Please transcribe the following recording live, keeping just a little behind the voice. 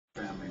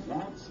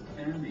wants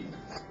and needs.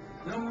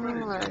 No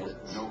credit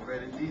checks, no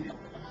credit needed.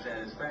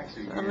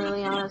 Satisfaction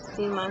Liliana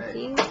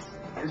Seamonkeys.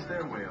 It's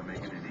their way of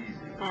making it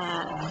easy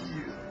At on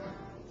you.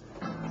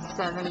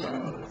 7 days.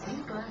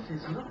 These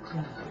glasses look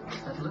clean,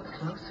 but look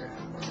closer.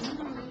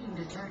 Even leading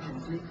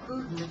detergents leave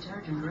food and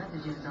detergent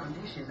residues on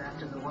dishes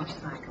after the wash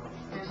cycle.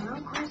 There's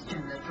no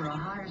question that for a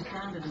higher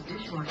standard of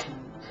dishwashing,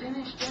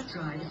 Finish Jet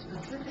Dry is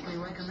specifically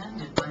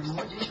recommended by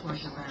more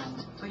dishwasher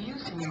brands for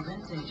use in your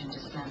rinse agent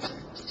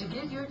dispenser to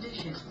give your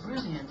dishes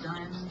brilliant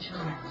diamond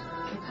shine.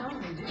 It's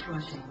only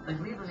dishwashing, but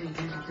we believe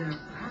you deserve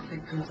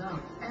perfect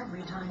results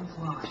every time you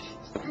wash.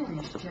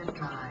 Finish Jet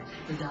Dry,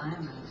 the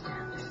diamond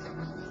standard.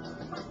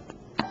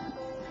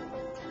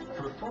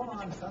 For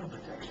full-on sun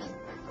protection,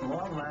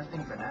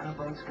 long-lasting Banana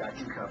Boat's got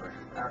you covered.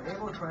 Our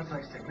Avo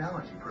Triplex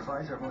technology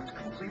provides our most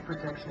complete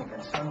protection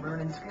against sunburn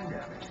and skin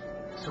damage.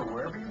 So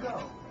wherever you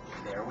go,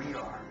 there we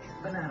are.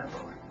 Banana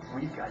Boat.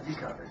 We've got you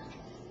covered.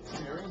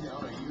 Staring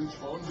down a huge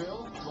phone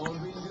bill? Phone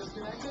being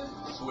disconnected?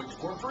 Switch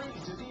for free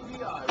to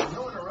DVI with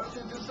no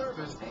interruptions in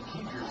service and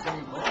keep your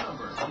same phone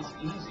number. It's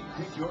easy.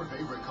 Pick your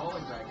favorite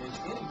calling package,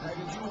 any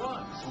package you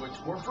want. Switch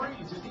for free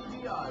to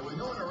DVI with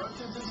no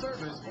interruptions in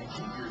service and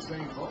keep your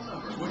same phone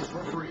number. Switch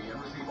for free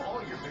and receive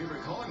all your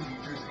favorite calling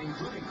features,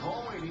 including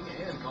call waiting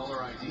and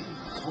caller ID.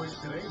 Switch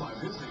today by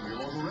visiting your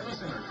local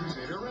rent-a-center,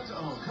 Crusader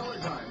Rent-A-Own, Color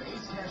Time,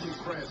 Ace Cash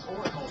Express,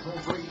 or call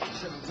toll-free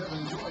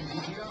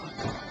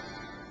 877-JOIN-DVI.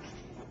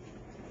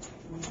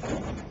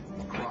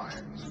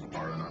 Crimes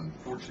are an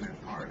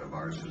unfortunate part of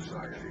our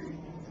society.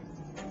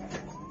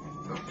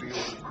 The field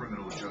of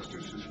criminal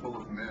justice is full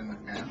of men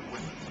and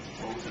women,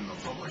 both in the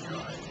public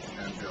eye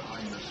and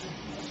behind the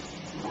scenes,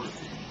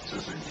 working to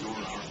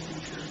secure our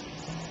future.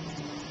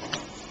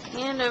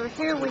 And over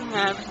here we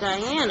have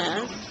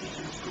Diana's.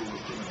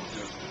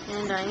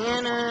 And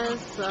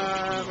Diana's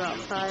about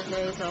 5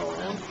 days old.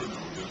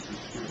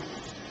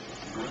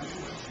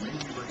 Graduates may be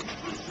ready to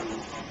pursue a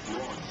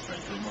broad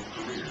spectrum of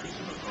careers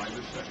in the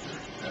private sector,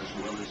 as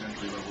well as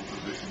entry-level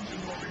positions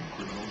involving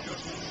criminal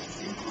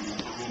justice, including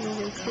You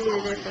can see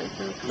the difference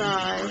in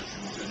size.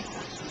 and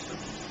court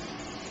systems.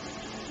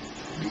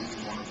 Be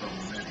one of the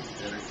many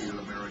dedicated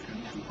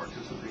Americans who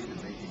participate in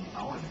making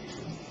our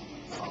nation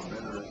a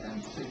better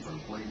and safer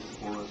place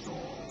for us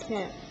all.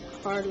 Can't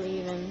hardly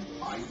even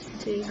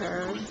see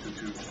her.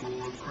 Institute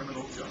School of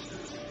Criminal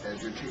Justice,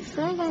 Education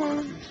Right for there.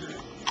 the Future.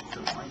 To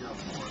find out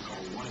more,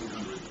 call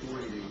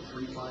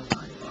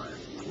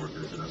 1-800-488-3595 or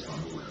visit us on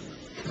the web.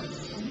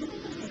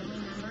 Family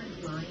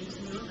members lying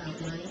to you about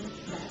money,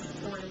 sex,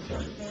 or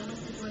important family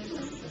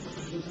situations?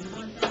 If you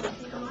want them to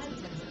see the light of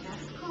the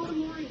call the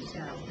Maury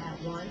Show at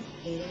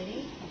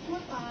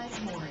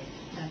 1-888-45-MAURY.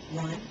 That's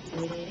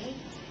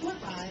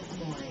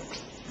 1-888-45-MAURY.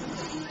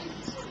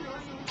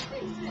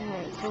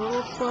 Alright, so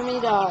little swimmy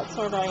dots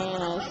are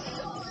Diana's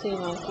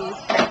Seamonkeys.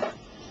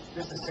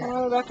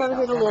 Alright, back over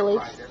here to Lily.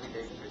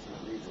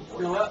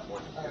 You know what?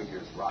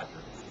 Roger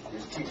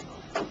is cheating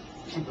on her.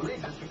 She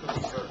believes this because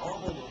she's heard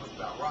horrible rumors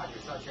about Roger,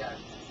 such as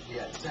he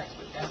had sex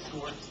with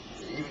escorts,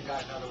 he even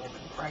got another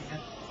woman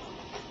pregnant.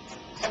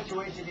 The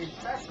situation is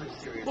especially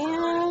serious.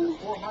 And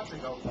 4 months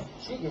ago,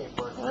 she gave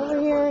birth to over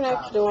her here first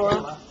next child, door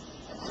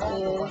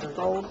Layla, is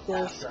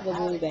Goldfish the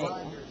blue baby.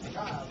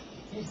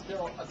 He's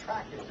still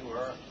attracted to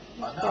her.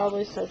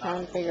 Probably still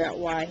trying to figure out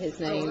why his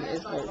name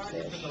is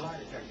Goldfish.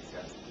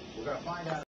 We're going to find out.